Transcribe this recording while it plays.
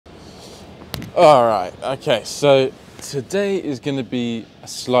All right, okay, so today is going to be a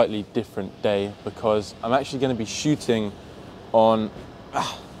slightly different day because I'm actually going to be shooting on a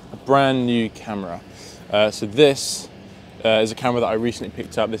brand new camera. So this is a camera that I recently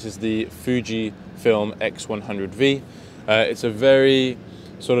picked up. This is the Fuji X100V. It's a very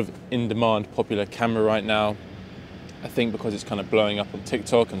sort of in-demand, popular camera right now. I think because it's kind of blowing up on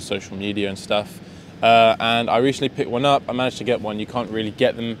TikTok and social media and stuff. And I recently picked one up. I managed to get one. You can't really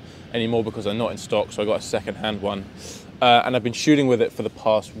get them anymore because they're not in stock, so I got a second-hand one. And I've been shooting with it for the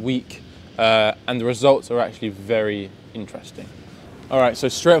past week, and the results are actually very interesting. All right, so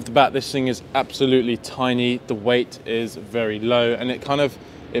straight off the bat, this thing is absolutely tiny. The weight is very low, and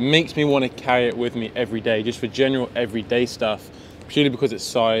it makes me want to carry it with me every day, just for general everyday stuff, purely because its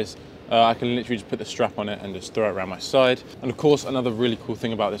size. I can literally just put the strap on it and just throw it around my side. And of course, another really cool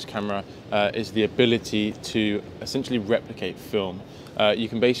thing about this camera is the ability to essentially replicate film. You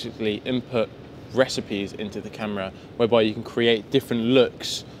can basically input recipes into the camera, whereby you can create different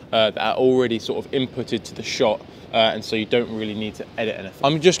looks that are already sort of inputted to the shot, and so you don't really need to edit anything.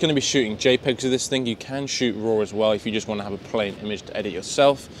 I'm just going to be shooting JPEGs of this thing. You can shoot RAW as well if you just want to have a plain image to edit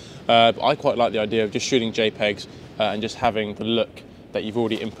yourself. But I quite like the idea of just shooting JPEGs and just having the look that you've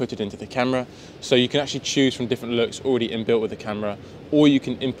already inputted into the camera. So you can actually choose from different looks already inbuilt with the camera, or you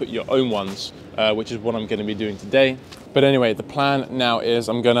can input your own ones, which is what I'm going to be doing today. But anyway, the plan now is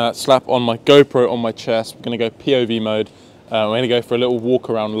I'm going to slap on my GoPro on my chest. We're going to go POV mode. We're going to go for a little walk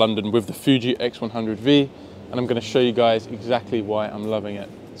around London with the Fuji X100V, and I'm going to show you guys exactly why I'm loving it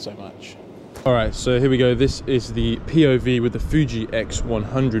so much. All right, so here we go. This is the POV with the Fuji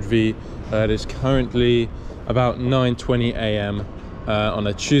X100V. It is currently about 9:20 a.m. On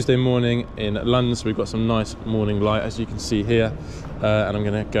a Tuesday morning in London, so we've got some nice morning light, as you can see here, and I'm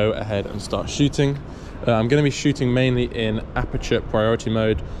going to go ahead and start shooting. I'm going to be shooting mainly in aperture priority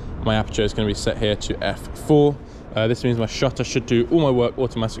mode. My aperture is going to be set here to f4. This means my shutter should do all my work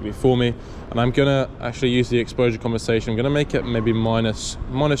automatically for me, and I'm going to actually use the exposure compensation. I'm going to make it maybe minus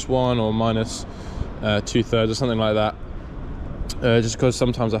 1 or minus 2/3 or something like that. Just because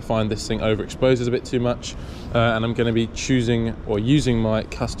sometimes I find this thing overexposes a bit too much, and I'm going to be choosing or using my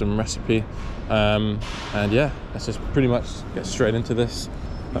custom recipe, and yeah, let's just pretty much get straight into this.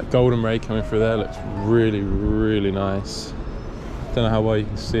 That golden ray coming through there looks really, really nice. Don't know how well you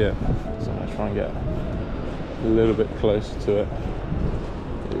can see it, so I'm going to try and get a little bit closer to it.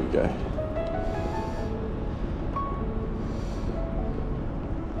 Here we go.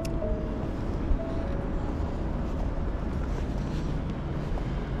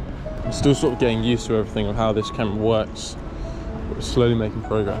 I'm still sort of getting used to everything of how this camera works, but we're slowly making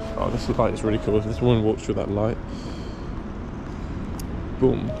progress. Oh, this light is really cool. If this woman walks through that light,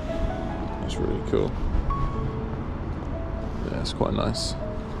 boom, that's really cool. Yeah, it's quite nice.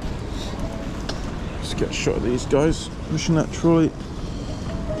 Let's get a shot of these guys pushing that trolley.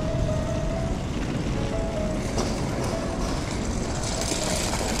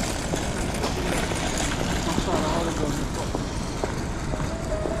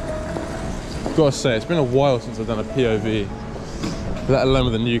 Gotta say, it's been a while since I've done a POV, let alone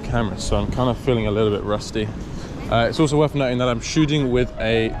with a new camera, so I'm kind of feeling a little bit rusty. It's also worth noting that I'm shooting with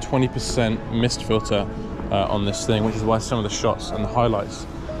a 20% mist filter on this thing, which is why some of the shots and the highlights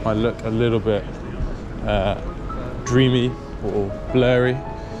might look a little bit dreamy or blurry,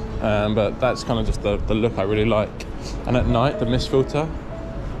 but that's kind of just the look I really like. And at night, the mist filter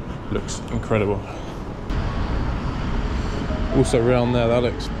looks incredible. Also around there, that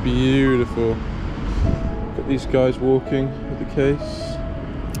looks beautiful. Got these guys walking with the case.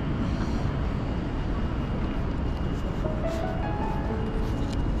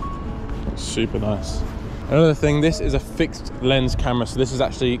 That's super nice. Another thing, this is a fixed lens camera, so this is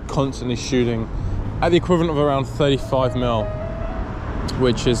actually constantly shooting at the equivalent of around 35mm,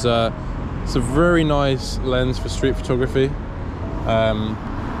 which is it's a very nice lens for street photography.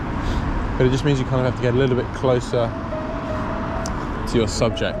 But it just means you kind of have to get a little bit closer to your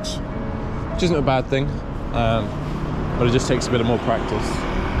subject, which isn't a bad thing, but it just takes a bit of more practice.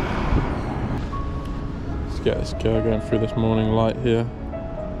 Let's get this girl going through this morning light here.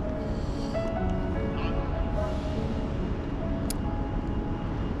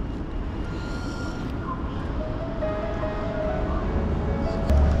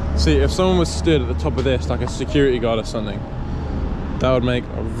 See, if someone was stood at the top of this, like a security guard or something, that would make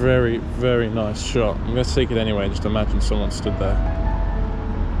a very, very nice shot. I'm going to take it anyway, just imagine someone stood there.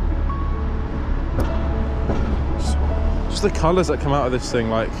 Just the colours that come out of this thing,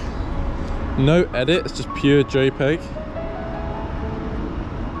 like, no edit, it's just pure JPEG.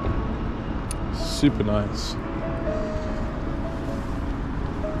 Super nice.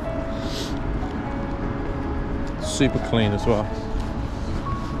 super clean as well.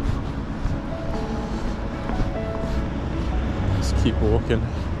 Let's keep walking.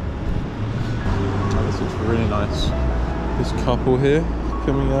 Oh, this looks really nice. This couple here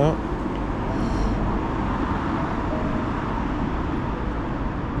coming out.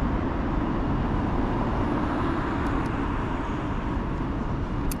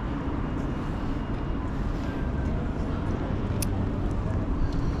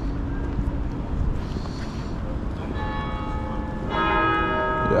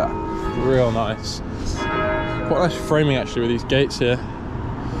 Yeah, real nice. Quite nice framing actually with these gates here.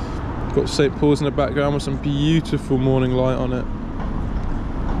 Got St. Paul's in the background with some beautiful morning light on it.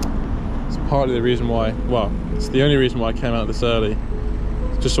 It's partly the reason why, well, it's the only reason why I came out this early.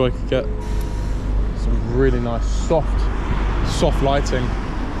 Just so I could get some really nice soft lighting.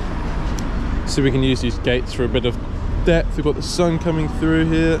 So we can use these gates for a bit of depth. We've got the sun coming through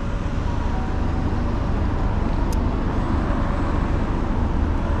here.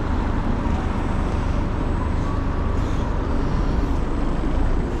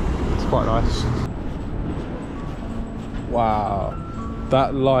 Quite nice. Wow,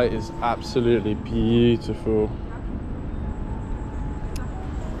 that light is absolutely beautiful.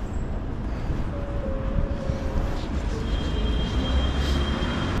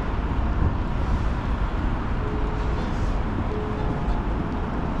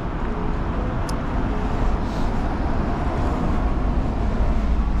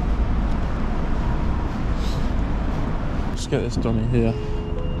 Let's get this dummy here.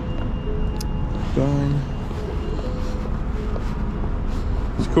 Going.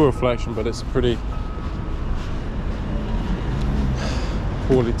 It's a cool reflection, but it's a pretty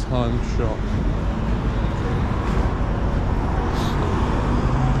poorly timed shot.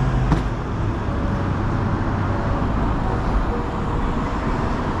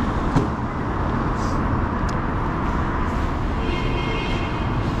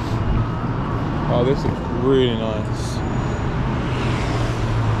 Oh, this looks really nice.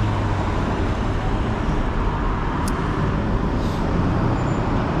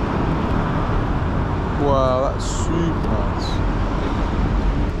 Wow, that's super nice.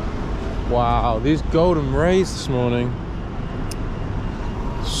 Wow, these golden rays this morning.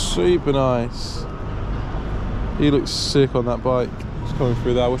 Super nice. He looks sick on that bike. Just coming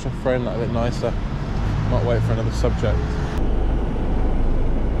through there. I wish I framed that a bit nicer. Might wait for another subject.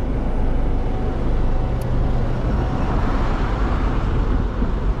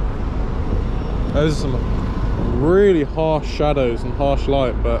 Those are some really harsh shadows and harsh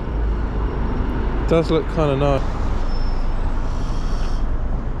light, but it does look kind of nice.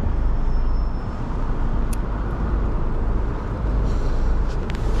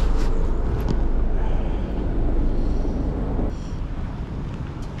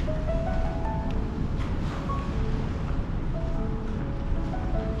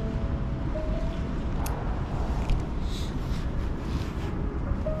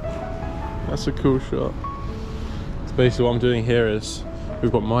 That's a cool shot. So basically what I'm doing here is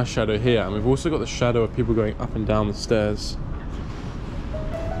we've got my shadow here, and we've also got the shadow of people going up and down the stairs.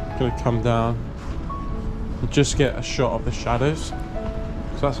 I'm gonna come down and just get a shot of the shadows.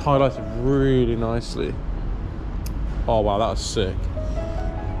 So that's highlighted really nicely. Oh wow, that was sick.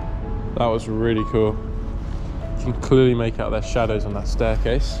 That was really cool. You can clearly make out their shadows on that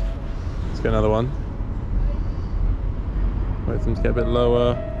staircase. Let's get another one. Wait for them to get a bit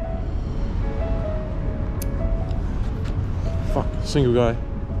lower. Fuck, single guy.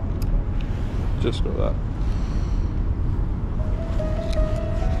 Just got that.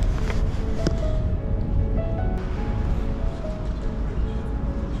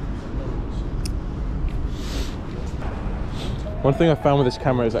 One thing I found with this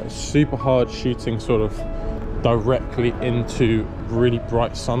camera is that it's super hard shooting sort of directly into really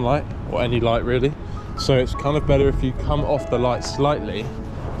bright sunlight, or any light really. So it's kind of better if you come off the light slightly.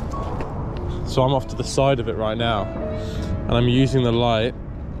 So I'm off to the side of it right now, and I'm using the light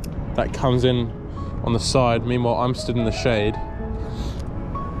that comes in on the side. Meanwhile, I'm stood in the shade,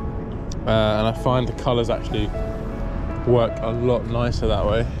 and I find the colors actually work a lot nicer that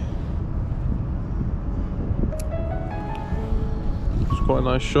way. It's quite a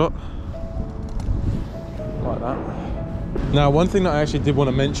nice shot, like that. Now, one thing that I actually did want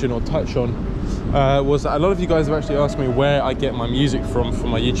to mention or touch on was that a lot of you guys have actually asked me where I get my music from for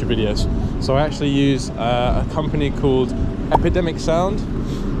my YouTube videos. So I actually use a company called Epidemic Sound.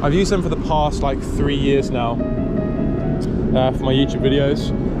 I've used them for the past like 3 years now for my YouTube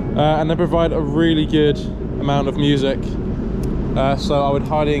videos, and they provide a really good amount of music So I would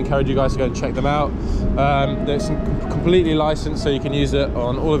highly encourage you guys to go and check them out. They're completely licensed, so you can use it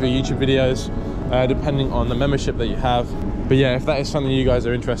on all of your YouTube videos, depending on the membership that you have. But yeah, if that is something you guys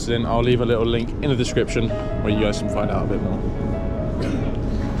are interested in, I'll leave a little link in the description where you guys can find out a bit more.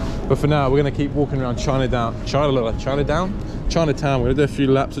 But for now, we're gonna keep walking around Chinatown. We're gonna do a few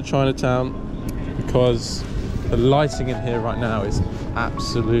laps of Chinatown because the lighting in here right now is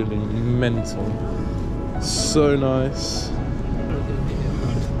absolutely mental. So nice.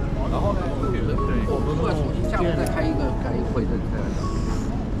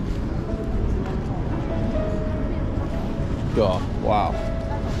 God, wow.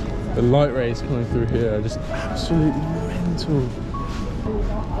 The light rays coming through here are just absolutely mental.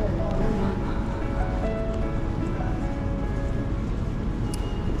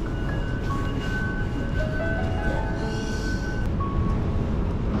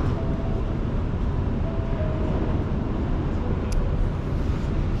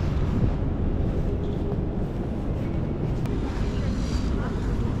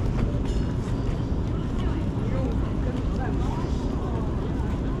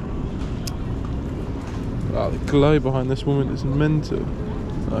 Oh, the glow behind this woman is mental.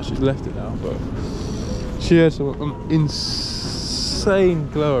 Oh, she's left it now, but she has some insane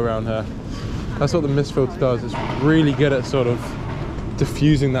glow around her. That's what the mist filter does. It's really good at sort of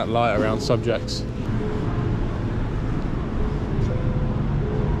diffusing that light around subjects.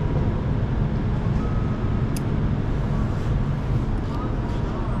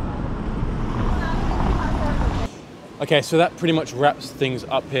 Okay, so that pretty much wraps things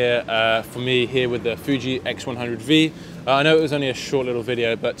up here for me here with the Fuji X100V. I know it was only a short little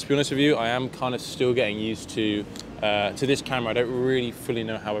video, but to be honest with you, I am kind of still getting used to this camera. I don't really fully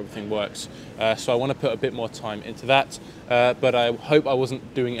know how everything works, so I want to put a bit more time into that. But I hope I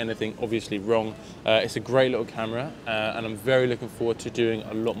wasn't doing anything obviously wrong. It's a great little camera, and I'm very looking forward to doing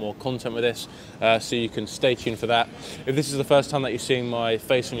a lot more content with this, so you can stay tuned for that. If this is the first time that you're seeing my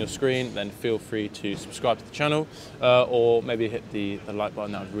face on your screen, then feel free to subscribe to the channel, or maybe hit the like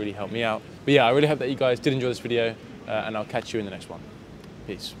button. That would really help me out. But yeah, I really hope that you guys did enjoy this video, and I'll catch you in the next one.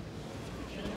 Peace.